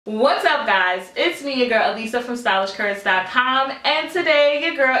What's up, guys? It's me, your girl Elisa from StylishCurves.com, and today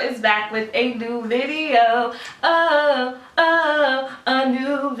your girl is back with a new video. A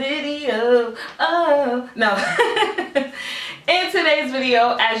new video. No. In today's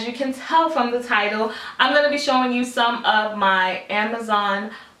video, as you can tell from the title, I'm going to be showing you some of my Amazon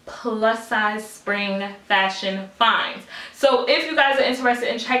plus size spring fashion finds. So if you guys are interested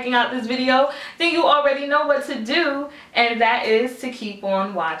in checking out this video, then you already know what to do, and that is to keep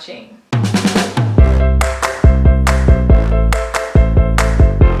on watching.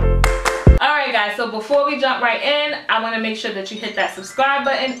 Alright guys, so before we jump right in, I want to make sure that you hit that subscribe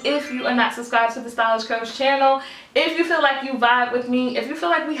button if you are not subscribed to the Stylish Curves channel. If you feel like you vibe with me, if you feel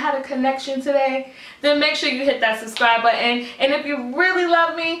like we had a connection today, then make sure you hit that subscribe button. And if you really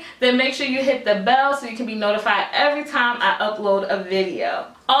love me, then make sure you hit the bell so you can be notified every time I upload a video.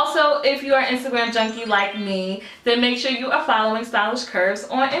 Also, if you are an Instagram junkie like me, then make sure you are following Stylish Curves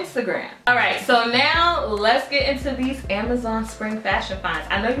on Instagram. Alright, so now let's get into these Amazon spring fashion finds.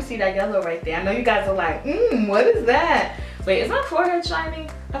 I know you see that yellow right there. I know you guys are like, what is that? Wait, is my forehead shiny?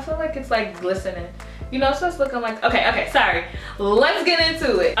 I feel like it's like glistening. You know, so it's looking like, okay, sorry. Let's get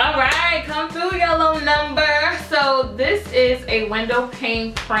into it. All right, come through, yellow number. So this is a window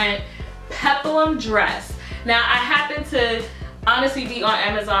pane print peplum dress. Now, I happen to honestly be on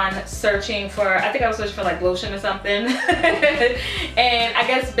Amazon searching for, I think I was searching for like lotion or something. And I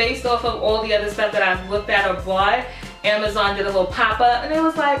guess based off of all the other stuff that I've looked at or bought, Amazon did a little pop-up and it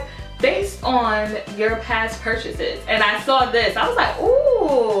was like, based on your past purchases. And I saw this, I was like,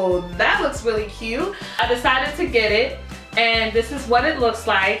 ooh, that looks really cute. I decided to get it, and this is what it looks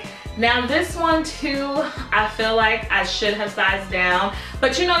like. Now this one too, I feel like I should have sized down,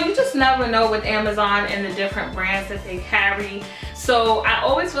 but you know, you just never know with Amazon and the different brands that they carry. So I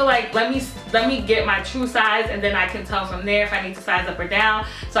always feel like, let me get my true size, and then I can tell from there if I need to size up or down.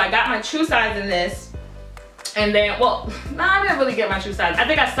 So I got my true size in this. And then, well, I didn't really get my true size. I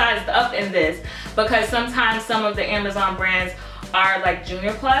think I sized up in this because sometimes some of the Amazon brands are like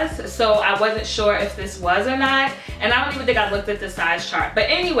junior plus, so I wasn't sure if this was or not. And I don't even think I looked at the size chart. But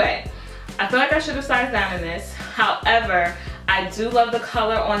anyway, I feel like I should have sized down in this. However, I do love the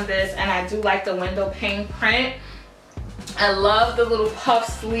color on this, and I do like the window pane print. I love the little puff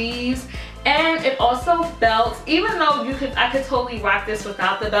sleeves. And it also belts, even though I could totally rock this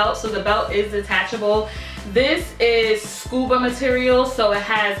without the belt, so the belt is detachable. This is scuba material, so it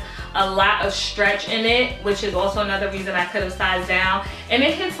has a lot of stretch in it, which is also another reason I could have sized down. And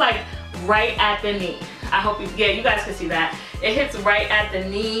it hits like right at the knee. I hope you guys can see that. It hits right at the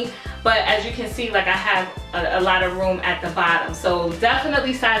knee, but as you can see, like I have a lot of room at the bottom. So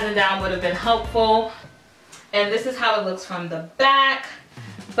definitely sizing down would have been helpful. And this is how it looks from the back.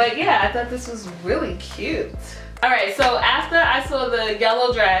 But yeah, I thought this was really cute. Alright, so after I saw the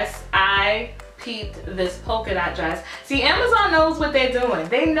yellow dress, I peeped this polka dot dress. See, Amazon knows what they're doing.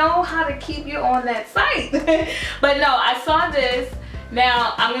 They know how to keep you on that site. But no, I saw this.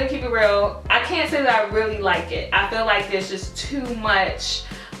 Now, I'm gonna keep it real. I can't say that I really like it. I feel like there's just too much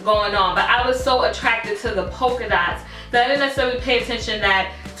going on. But I was so attracted to the polka dots that I didn't necessarily pay attention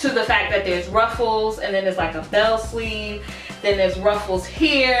to the fact that there's ruffles, and then there's like a bell sleeve. Then there's ruffles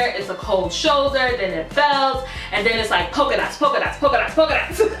here, it's a cold shoulder, then it belts, and then it's like polka dots, polka dots, polka dots, polka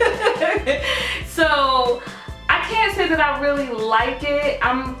dots. So I can't say that I really like it.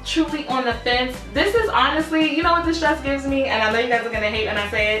 I'm truly on the fence. This is honestly, you know what this dress gives me? And I know you guys are gonna hate when I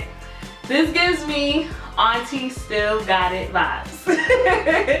say it. This gives me Auntie Still Got It vibes.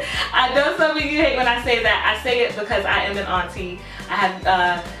 I know some of you hate when I say that. I say it because I am an auntie. I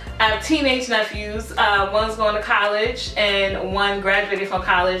have teenage nephews. One's going to college and one graduated from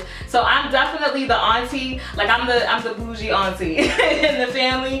college. So I'm definitely the auntie. Like I'm the bougie auntie in the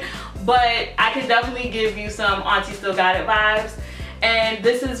family. But I can definitely give you some Auntie Still Got It vibes. And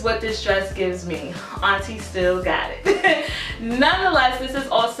this is what this dress gives me. Auntie Still Got It. Nonetheless, this is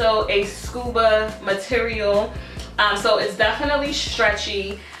also a scuba material. So it's definitely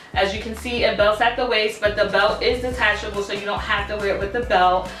stretchy. As you can see, it belts at the waist, but the belt is detachable, so you don't have to wear it with the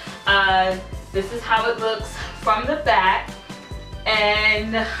belt. This is how it looks from the back.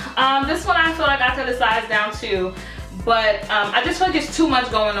 And this one I feel like I could have sized down too, but I just feel like there's too much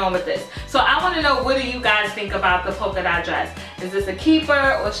going on with this. So I want to know, what do you guys think about the polka dot dress? Is this a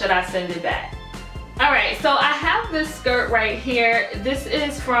keeper or should I send it back? Alright, so I have this skirt right here. This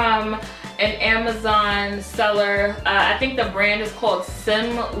is from an Amazon seller. I think the brand is called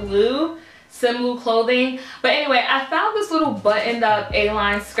Simlu Clothing. But anyway, I found this little buttoned up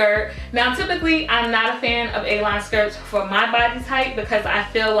A-line skirt. Now typically I'm not a fan of A-line skirts for my body type because I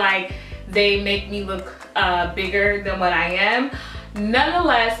feel like they make me look bigger than what I am.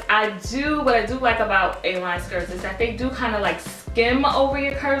 Nonetheless, what I do like about A-line skirts is that they do kind of like skim over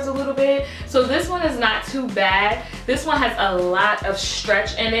your curves a little bit. So this one is not too bad. This one has a lot of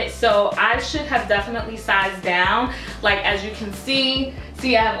stretch in it, so I should have definitely sized down. Like as you can see I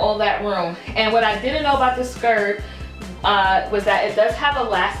have all that room. And what I didn't know about the skirt was that it does have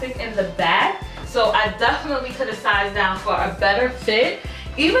elastic in the back, so I definitely could have sized down for a better fit.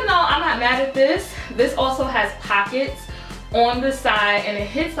 Even though I'm not mad at this, this also has pockets on the side and it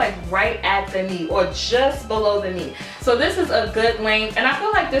hits like right at the knee or just below the knee. So this is a good length, and I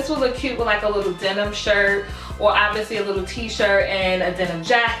feel like this will look cute with like a little denim shirt, or obviously a little t-shirt and a denim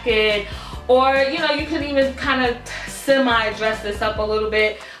jacket, or you know, you could even kind of semi-dress this up a little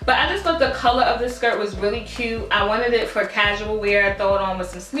bit. But I just thought the color of this skirt was really cute. I wanted it for casual wear, throw it on with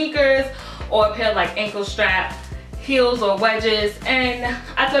some sneakers or a pair of like ankle strap heels or wedges, and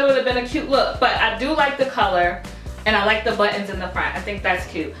I thought it would have been a cute look. But I do like the color, and I like the buttons in the front. I think that's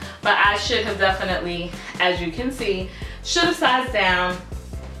cute. But I should have definitely, as you can see, should have sized down.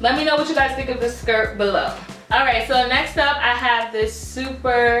 Let me know what you guys think of this skirt below. Alright, so next up I have this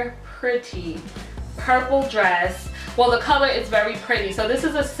super pretty purple dress. Well, the color is very pretty. So this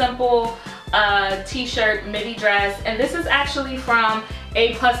is a simple t-shirt midi dress, and this is actually from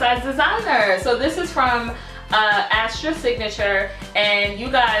a plus size designer. So this is from Astra Signature, and you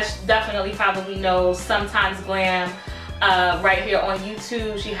guys definitely probably know Sometimes Glam right here on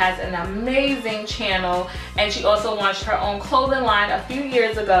YouTube. She has an amazing channel, and she also launched her own clothing line a few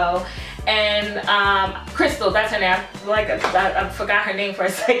years ago. And Crystal, that's her name. I forgot her name for a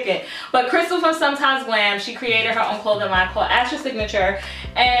second. But Crystal from Sometimes Glam, she created her own clothing line called Astra Signature.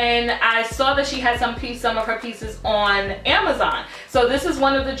 And I saw that she had some of her pieces on Amazon. So this is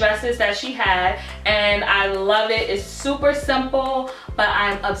one of the dresses that she had, and I love it. It's super simple, but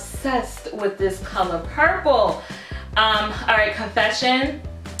I'm obsessed with this color purple. Alright, confession.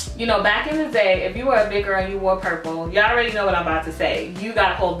 You know, back in the day, if you were a big girl and you wore purple, y'all already know what I'm about to say. You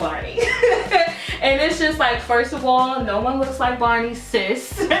got hold Barney. And it's just like, first of all, no one looks like Barney, sis.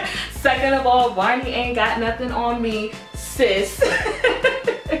 Second of all, Barney ain't got nothing on me, sis.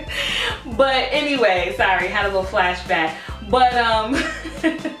 But anyway, sorry, had a little flashback. But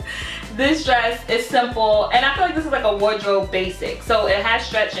this dress is simple, and I feel like this is like a wardrobe basic. So it has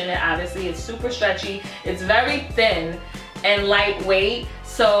stretch in it, obviously. It's super stretchy. It's very thin and lightweight.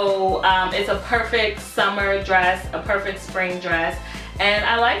 So it's a perfect summer dress, a perfect spring dress, and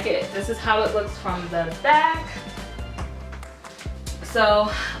I like it. This is how it looks from the back.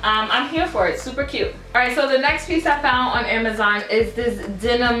 So I'm here for it, super cute. All right, so the next piece I found on Amazon is this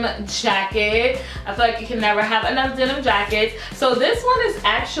denim jacket. I feel like you can never have enough denim jackets. So this one is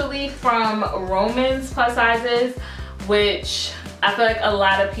actually from Romans Plus Sizes, which I feel like a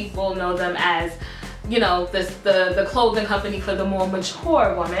lot of people know them as, you know, the clothing company for the more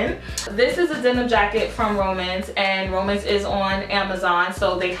mature woman. This is a denim jacket from Romans, and Romans is on Amazon,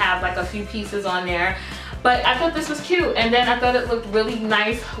 so they have like a few pieces on there. But I thought this was cute, and then I thought it looked really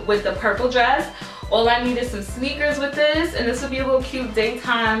nice with the purple dress. All I need is some sneakers with this, and this would be a little cute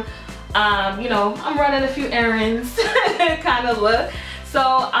daytime, you know, I'm running a few errands kind of look.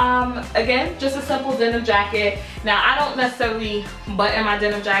 So again, just a simple denim jacket. Now I don't necessarily button my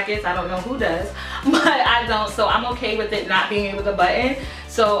denim jackets. I don't know who does, but I don't, so I'm okay with it not being able to button.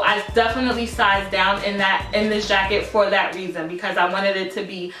 So I definitely sized down in this jacket for that reason, because I wanted it to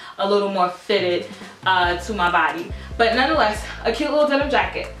be a little more fitted to my body. But nonetheless, a cute little denim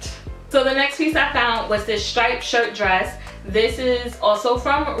jacket. So the next piece I found was this striped shirt dress. This is also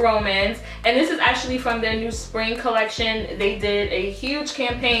from Romans, and this is actually from their new spring collection. They did a huge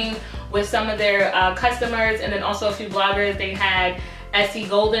campaign with some of their customers, and then also a few bloggers. They had Essie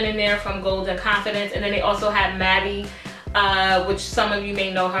Golden in there from Golden Confidence, and then they also had Maddie, which some of you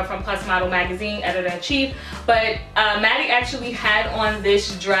may know her from Plus Model Magazine, editor-in-chief. But Maddie actually had on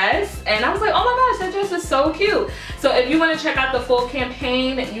this dress, and I was like, oh my gosh, that dress is so cute. So if you want to check out the full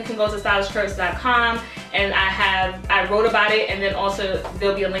campaign, you can go to stylishcurves.com, and I wrote about it, and then also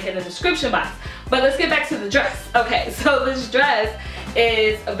there'll be a link in the description box. But let's get back to the dress. Okay, so this dress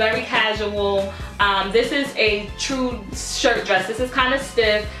is a very casual. This is a true shirt dress. This is kind of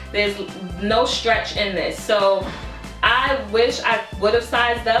stiff. There's no stretch in this. So I wish I would have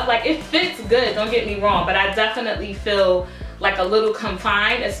sized up. Like, it fits good, don't get me wrong, but I definitely feel like a little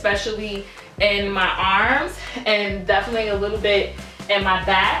confined, especially in my arms, and definitely a little bit in my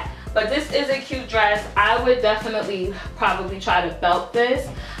back. But this is a cute dress. I would definitely probably try to belt this,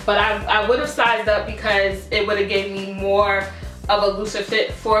 but I would have sized up because it would have gave me more of a looser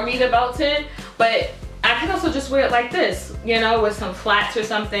fit for me to belt it. But I can also just wear it like this, you know, with some flats or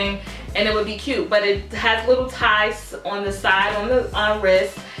something, and it would be cute. But it has little ties on the side, on the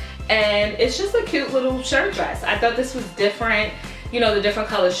wrist, and it's just a cute little shirt dress. I thought this was different, you know, the different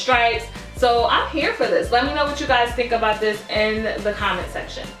color stripes. So I'm here for this. Let me know what you guys think about this in the comment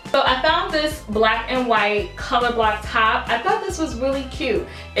section. So I found this black and white color block top. I thought this was really cute.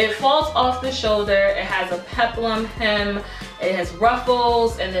 It falls off the shoulder. It has a peplum hem. It has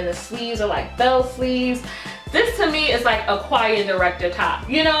ruffles, and then the sleeves are like bell sleeves. This to me is like a choir director top,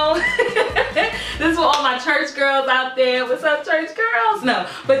 you know? This is for all my church girls out there. What's up, church girls? No,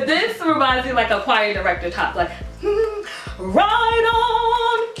 but this reminds me like a choir director top. Like, ride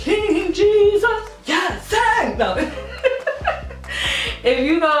on, King Jesus, yes, sing. No. If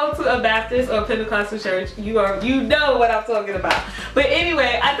you go to a Baptist or Pentecostal church, you know what I'm talking about. But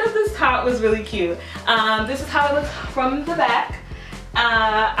anyway, I thought this top was really cute. This is how it looks from the back.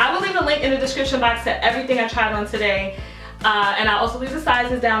 I will leave a link in the description box to everything I tried on today. And I'll also leave the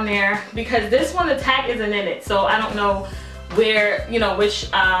sizes down there, because this one, the tag isn't in it. So I don't know where, you know,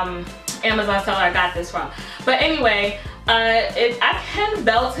 which Amazon seller I got this from. But anyway, I can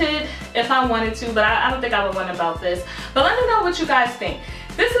belt it if I wanted to, but I don't think I would want to belt this. But let me know what you guys think.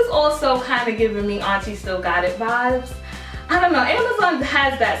 This is also kind of giving me Auntie Still Got It vibes. I don't know, Amazon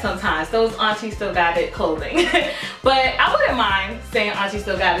has that sometimes, those Auntie Still Got It clothing. But I wouldn't mind saying Auntie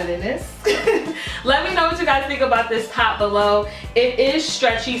Still Got It in this. Let me know what you guys think about this top below. It is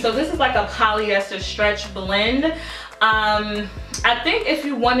stretchy, so this is like a polyester stretch blend. I think if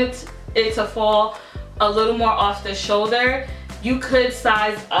you wanted it to fall a little more off the shoulder, you could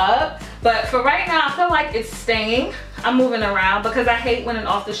size up, but for right now I feel like it's staying. I'm moving around because I hate when an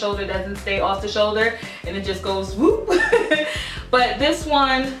off the shoulder doesn't stay off the shoulder and it just goes whoop. But this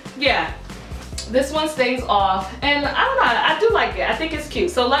one, yeah, this one stays off, and I don't know, I do like it. I think it's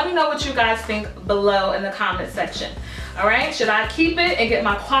cute. So let me know what you guys think below in the comment section. All right, should I keep it and get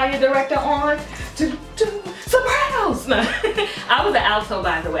my choir director on? Sopranos! No. I was an alto,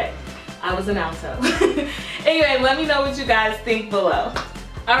 by the way. I was an alto. Anyway, let me know what you guys think below.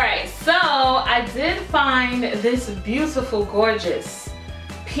 Alright, so I did find this beautiful, gorgeous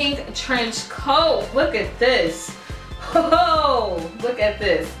pink trench coat. Look at this. Oh, look at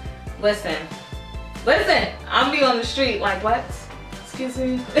this. Listen, I'm be on the street like, what? Excuse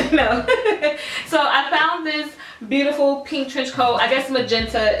me? No. So I found this beautiful pink trench coat. I guess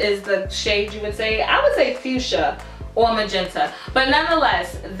magenta is the shade you would say. I would say fuchsia or magenta, but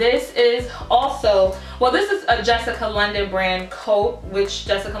nonetheless, this is also, well, this is a Jessica London brand coat, which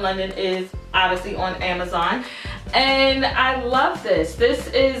Jessica London is obviously on Amazon, and I love this. This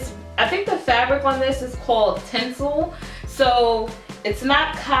is, I think the fabric on this is called Tencel, so it's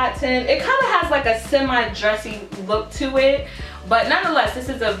not cotton. It kind of has like a semi-dressy look to it, but nonetheless, this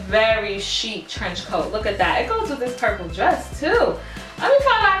is a very chic trench coat. Look at that. It goes with this purple dress too. I mean,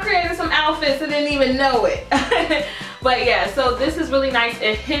 I created some outfits and didn't even know it. But yeah, so this is really nice.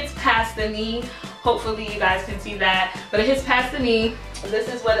 It hits past the knee. Hopefully you guys can see that. But it hits past the knee.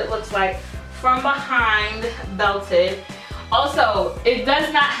 This is what it looks like from behind, belted. Also, it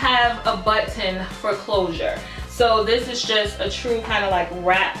does not have a button for closure. So this is just a true kind of like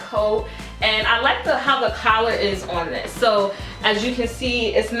wrap coat. And I like how the collar is on this. So as you can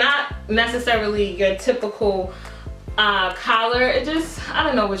see, it's not necessarily your typical collar. It just, I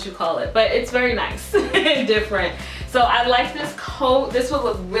don't know what you call it, but it's very nice and different. So I like this coat. This would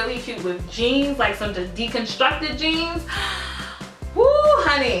look really cute with jeans, like some just deconstructed jeans. Woo,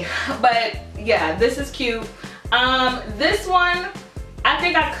 honey. But yeah, this is cute. This one, I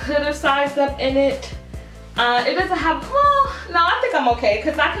think I could have sized up in it. It doesn't have, well, no, I think I'm okay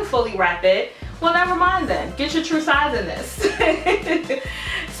because I can fully wrap it. Well, never mind then. Get your true size in this.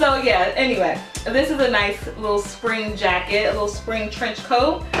 So yeah, anyway, this is a nice little spring jacket, a little spring trench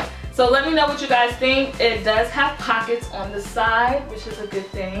coat. So let me know what you guys think. It does have pockets on the side, which is a good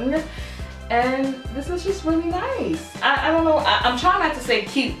thing. And this is just really nice. I don't know, I'm trying not to say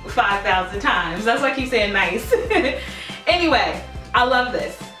cute 5,000 times. That's why I keep saying nice. Anyway, I love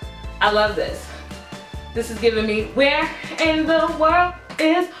this. I love this. This is giving me, where in the world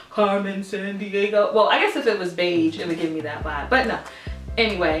is Carmen Sandiego? Well, I guess if it was beige, it would give me that vibe, but no.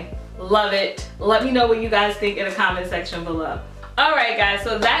 Anyway, love it. Let me know what you guys think in the comment section below. Alright guys,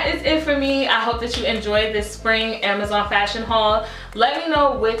 so that is it for me. I hope that you enjoyed this spring Amazon fashion haul. Let me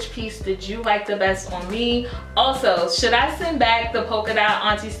know which piece did you like the best on me. Also, should I send back the polka dot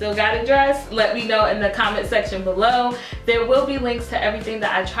Auntie Still Got It dress? Let me know in the comment section below. There will be links to everything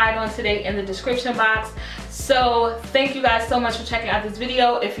that I tried on today in the description box. So thank you guys so much for checking out this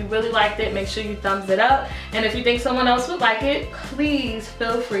video. If you really liked it, make sure you thumbs it up. And if you think someone else would like it, please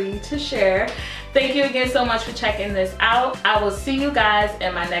feel free to share. Thank you again so much for checking this out. I will see you guys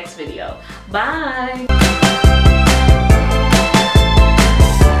in my next video. Bye.